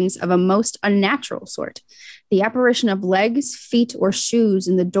sightings of a most unnatural sort, the apparition of legs, feet, or shoes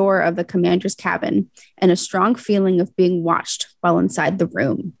in the door of the commander's cabin, and a strong feeling of being watched while inside the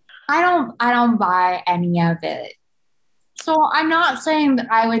room. I don't buy any of it. So I'm not saying that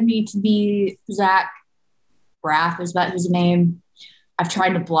I would need to be Zach Braff, is that his name? I've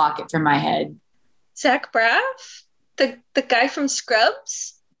tried to block it from my head. Zach Braff? The guy from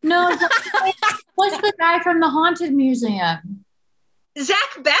Scrubs? No, what's the guy from the Haunted Museum?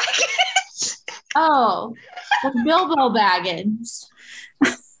 Zach Baggins? Oh, well, Bilbo Baggins.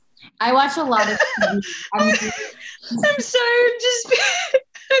 I watch a lot of TV. I'm sorry,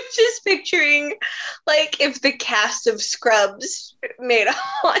 I'm just picturing like if the cast of Scrubs made a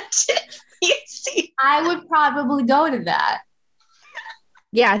haunted museum. I would probably go to that.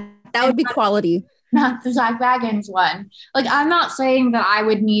 Yeah, that would be quality. Not the Zach Baggins one. Like, I'm not saying that I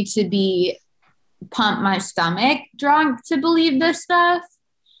would need to be pump my stomach drunk to believe this stuff,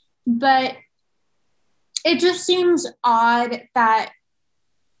 but it just seems odd that,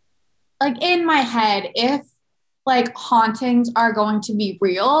 like, in my head, if like hauntings are going to be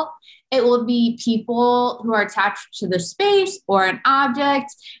real, it will be people who are attached to the space or an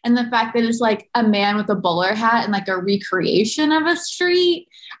object. And the fact that it's like a man with a bowler hat and like a recreation of a street,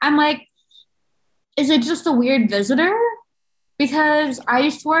 I'm like, is it just a weird visitor? Because I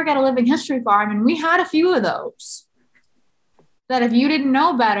used to work at a living history farm and we had a few of those. That if you didn't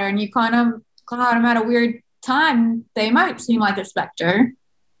know better and you kind of caught them at a weird time, they might seem like a specter.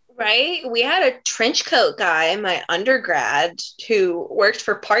 Right? We had a trench coat guy in my undergrad who worked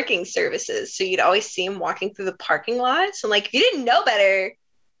for parking services. So you'd always see him walking through the parking lots. And like, if you didn't know better,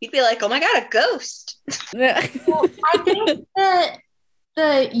 you'd be like, oh my God, a ghost. Well, I think that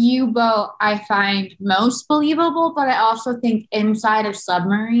the U-boat I find most believable, but I also think inside a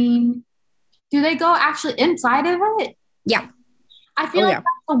submarine, do they go actually inside of it? Yeah. I feel like that's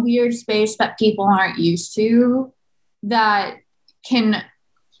a weird space that people aren't used to that can,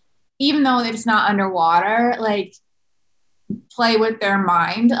 even though it's not underwater, like play with their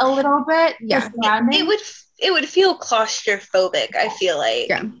mind a little bit. Yeah. It would feel claustrophobic, I feel like.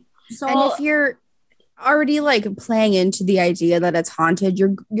 Yeah. So, and if you're already like playing into the idea that it's haunted,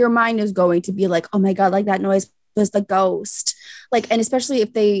 your mind is going to be like, oh my God, like that noise was the ghost. Like, and especially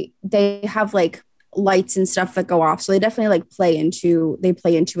if they have like lights and stuff that go off. So they definitely like play into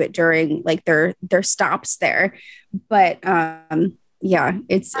it during like their stops there. But yeah,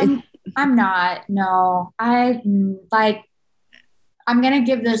 I'm not. No, I'm going to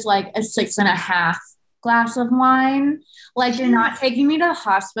give this like a 6.5 glass of wine. Like, you're not taking me to the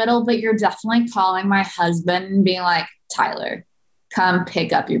hospital, but you're definitely calling my husband and being like, Tyler, come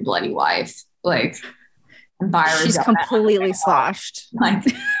pick up your bloody wife. Like, she's completely sloshed. Like,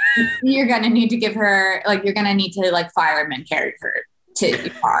 you're going to need to give her, like, you're going to need to like fireman carry her to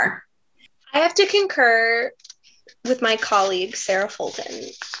the car. I have to concur with my colleague, Sarah Fulton,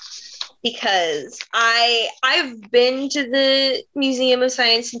 because I've been to the Museum of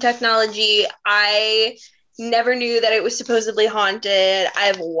Science and Technology. I never knew that it was supposedly haunted.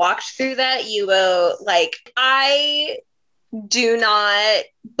 I've walked through that U-boat. Like, I do not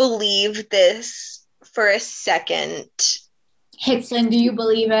believe this for a second. Hickson, do you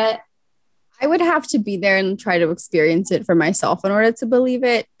believe it? I would have to be there and try to experience it for myself in order to believe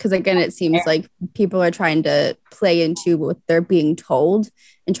it. Because again, it seems like people are trying to play into what they're being told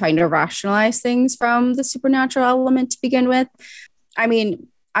and trying to rationalize things from the supernatural element to begin with. I mean,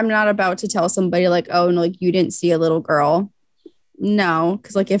 I'm not about to tell somebody like, oh, no, like you didn't see a little girl. No,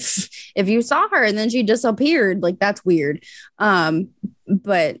 because like if you saw her and then she disappeared, like that's weird.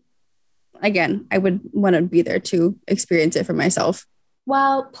 But again, I would want to be there to experience it for myself.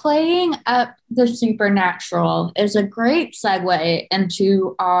 Well, playing up the supernatural is a great segue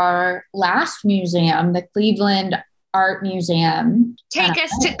into our last museum, the Cleveland Art Museum. Take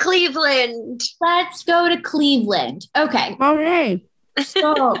us to Cleveland. Let's go to Cleveland. Okay. All right.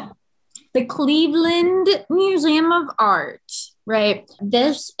 So the Cleveland Museum of Art, right?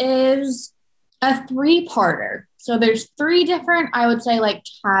 This is a 3-parter. So there's 3 different, I would say, like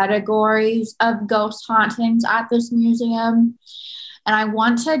categories of ghost hauntings at this museum. And I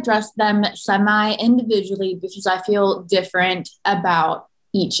want to address them semi-individually because I feel different about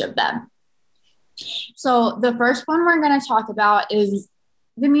each of them. So the first one we're going to talk about is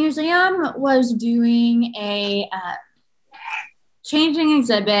the museum was doing a changing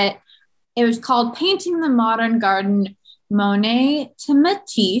exhibit. It was called Painting the Modern Garden, Monet to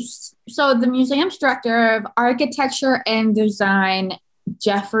Matisse. So the museum's director of architecture and design,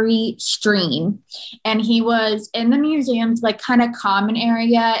 Jeffrey Streen, and he was in the museum's like kind of common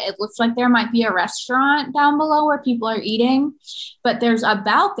area. It looks like there might be a restaurant down below where people are eating, but there's a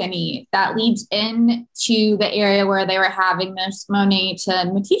balcony that leads into the area where they were having this Monet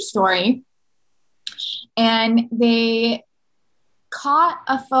to Matisse story. And they caught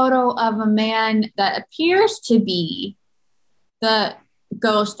a photo of a man that appears to be the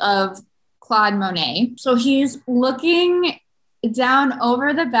ghost of Claude Monet. So he's looking down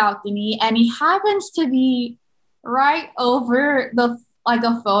over the balcony, and he happens to be right over the like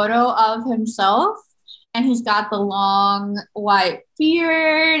a photo of himself, and he's got the long white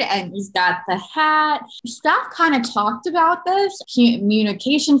beard and he's got the hat. Staff kind of talked about this.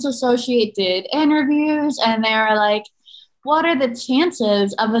 Communications associate did interviews, and they were like, what are the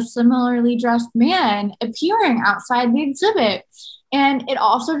chances of a similarly dressed man appearing outside the exhibit? And it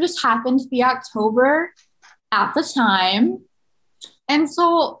also just happened to be October at the time. And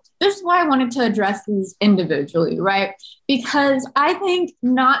so this is why I wanted to address these individually, right? Because I think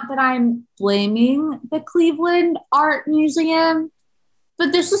not that I'm blaming the Cleveland Art Museum,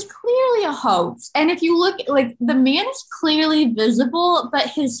 but this is clearly a hoax. And if you look, like, the man is clearly visible, but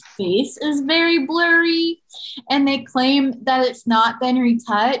his face is very blurry. And they claim that it's not been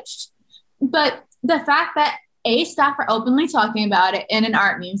retouched. But the fact that staff are openly talking about it in an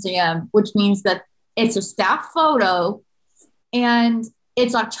art museum, which means that it's a staff photo and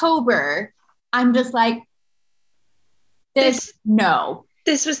it's October, I'm just like, no.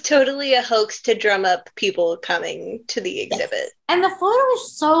 This was totally a hoax to drum up people coming to the exhibit. Yes. And the photo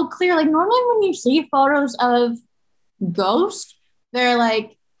is so clear. Like, normally when you see photos of ghosts, they're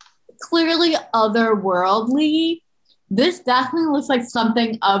like clearly otherworldly. This definitely looks like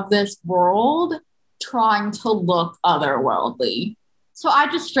something of this world trying to look otherworldly. So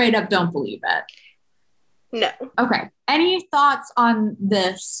I just straight up don't believe it. No. Okay. Any thoughts on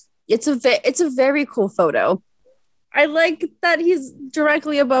this? It's a very cool photo. I like that he's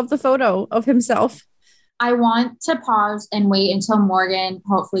directly above the photo of himself. I want to pause and wait until Morgan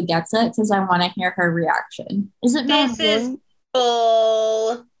hopefully gets it, because I want to hear her reaction. Is it this is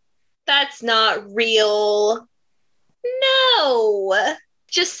bull? That's not real. No.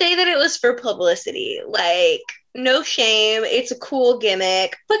 Just say that it was for publicity. Like, no shame. It's a cool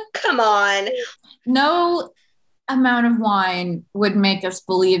gimmick, but come on. No amount of wine would make us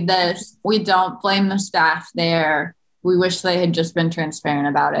believe this. We don't blame the staff there. We wish they had just been transparent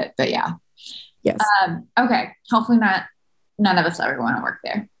about it, but yeah. Yes. Okay. Hopefully none of us ever want to work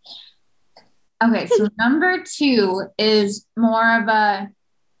there. Okay. So number 2 is more of a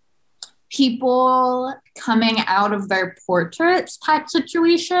people coming out of their portraits type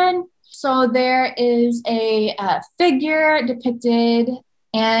situation. So there is a figure depicted,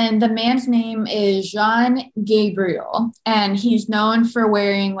 and the man's name is Jean Gabriel, and he's known for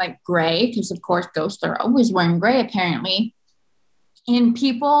wearing like gray, because of course ghosts are always wearing gray apparently. And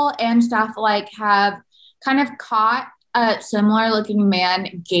people and staff like have kind of caught a similar looking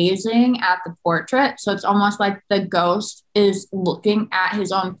man gazing at the portrait. So it's almost like the ghost is looking at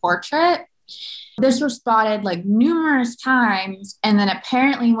his own portrait. This was spotted like numerous times. And then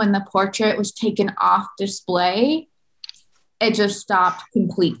apparently when the portrait was taken off display, it just stopped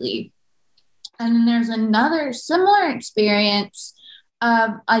completely. And then there's another similar experience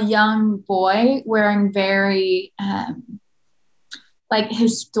of a young boy wearing very like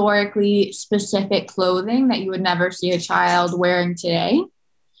historically specific clothing that you would never see a child wearing today.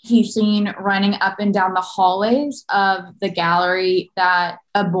 He's seen running up and down the hallways of the gallery that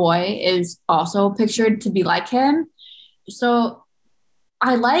a boy is also pictured to be like him. So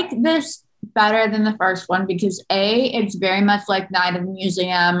I like this better than the first one because it's very much like Night of the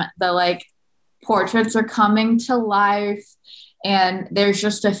Museum. The like portraits are coming to life, and there's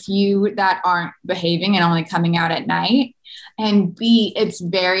just a few that aren't behaving and only coming out at night. And B, it's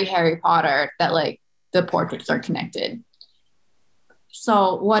very Harry Potter that like the portraits are connected.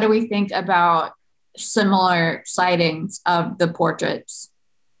 So what do we think about similar sightings of the portraits?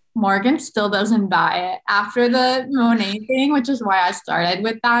 Morgan still doesn't buy it after the Monet thing, which is why I started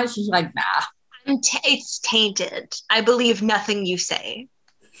with that. She's like, nah. It's tainted. I believe nothing you say.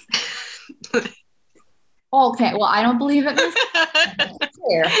 Okay, well, I don't believe it.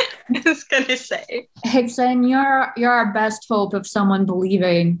 I was gonna say, Hickson, you're our best hope of someone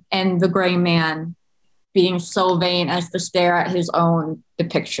believing in the gray man being so vain as to stare at his own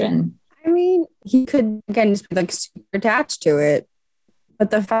depiction. I mean, he could again just be like super attached to it,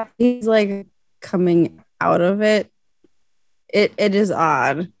 but the fact he's like coming out of it, it is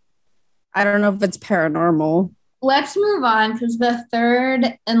odd. I don't know if it's paranormal. Let's move on, because the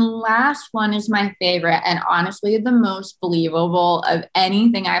third and last one is my favorite and honestly the most believable of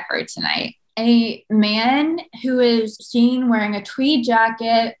anything I've heard tonight. A man who is seen wearing a tweed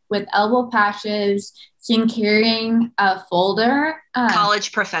jacket with elbow patches, seen carrying a folder.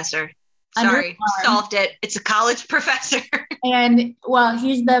 College professor. Sorry, solved it. It's a college professor. And, well,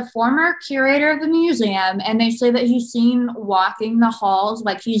 he's the former curator of the museum, and they say that he's seen walking the halls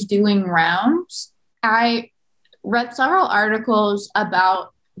like he's doing rounds. I read several articles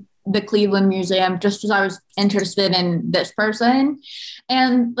about the Cleveland Museum just because I was interested in this person.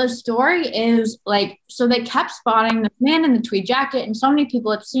 And the story is like, so they kept spotting the man in the tweed jacket, and so many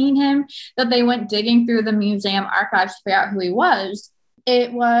people had seen him that they went digging through the museum archives to figure out who he was.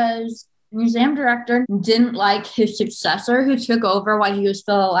 It was museum director didn't like his successor who took over while he was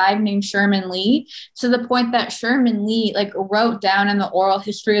still alive, named Sherman Lee, to the point that Sherman Lee like wrote down in the oral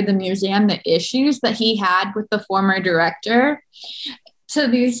history of the museum the issues that he had with the former director, to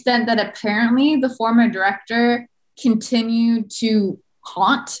the extent that apparently the former director continued to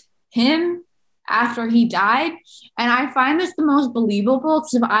haunt him after he died. And I find this the most believable,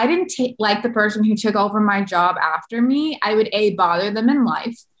 because if I didn't like the person who took over my job after me, I would A, bother them in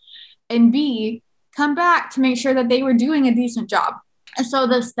life, and B, come back to make sure that they were doing a decent job. And so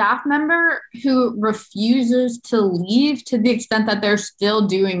the staff member who refuses to leave to the extent that they're still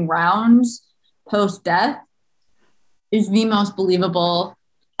doing rounds post-death is the most believable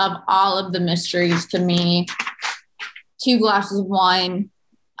of all of the mysteries to me. 2 glasses of wine.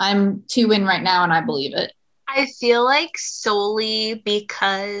 I'm 2 in right now, and I believe it. I feel like solely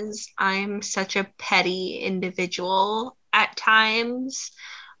because I'm such a petty individual at times,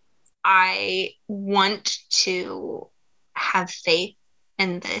 I want to have faith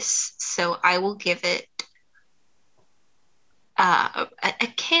in this, so I will give it a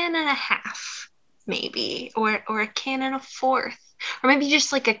can and a half, maybe, or a can and a fourth, or maybe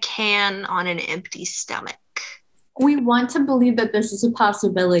just like a can on an empty stomach. We want to believe that this is a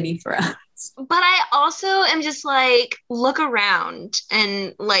possibility for us. But I also am just like, look around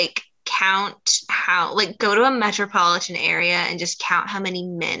and like count how, like, go to a metropolitan area and just count how many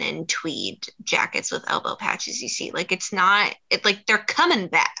men in tweed jackets with elbow patches you see. Like, it's not, it like they're coming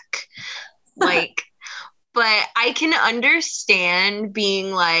back. Like, but I can understand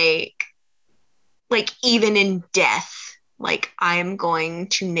being like even in death, like, I'm going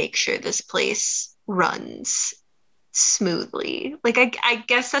to make sure this place runs smoothly. Like, I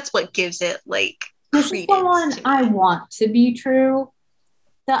guess that's what gives it like this is the one I want to be true.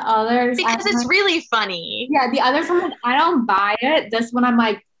 The others, because it's really funny. Yeah, the others, I'm like, I don't buy it. This one, I'm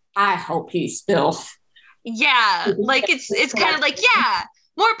like, I hope he's still. Yeah, like it's kind of like, yeah,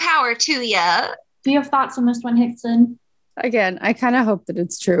 more power to you. Do you have thoughts on this one, Hickson? Again, I kind of hope that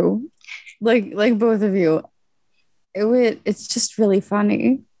it's true. Like both of you. It's just really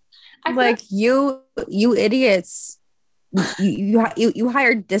funny. Like you idiots. You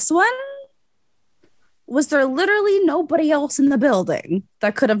hired this one? Was there literally nobody else in the building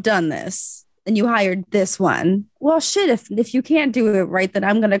that could have done this? And you hired this one. Well, shit, if you can't do it right, then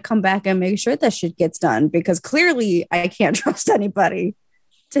I'm going to come back and make sure that shit gets done, because clearly I can't trust anybody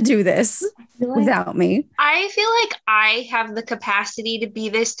to do this without me. I feel like I have the capacity to be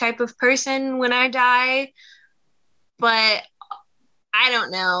this type of person when I die, but I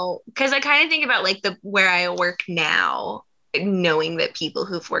don't know, because I kind of think about like where I work now, knowing that people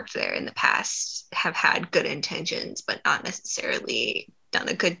who've worked there in the past have had good intentions, but not necessarily done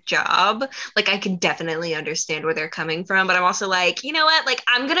a good job. Like, I can definitely understand where they're coming from, but I'm also like, you know what? Like,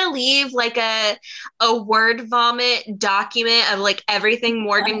 I'm going to leave like a word vomit document of like everything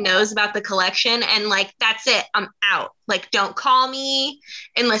Morgan knows about the collection. And like, that's it. I'm out. Like, don't call me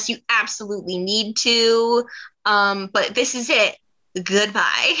unless you absolutely need to. But this is it.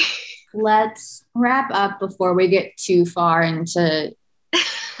 Goodbye. Let's wrap up before we get too far into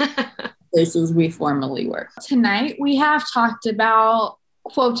places we formerly work. Tonight, we have talked about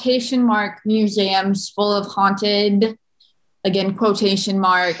quotation mark museums full of haunted, again, quotation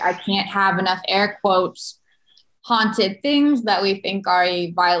mark, I can't have enough air quotes, haunted things that we think are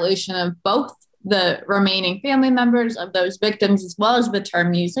a violation of both the remaining family members of those victims as well as the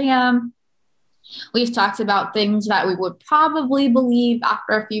term museum. We've talked about things that we would probably believe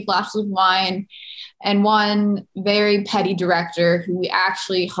after a few glasses of wine, and one very petty director who we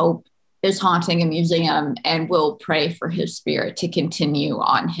actually hope is haunting a museum, and will pray for his spirit to continue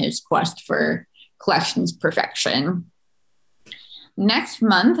on his quest for collections perfection. Next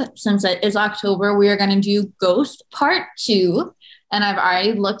month, since it is October, we are going to do Ghost Part 2, and I've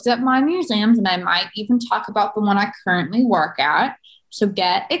already looked at my museums, and I might even talk about the one I currently work at. So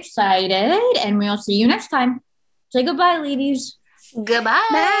get excited, and we'll see you next time. Say goodbye, ladies. Goodbye.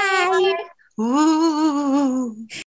 Bye. Ooh.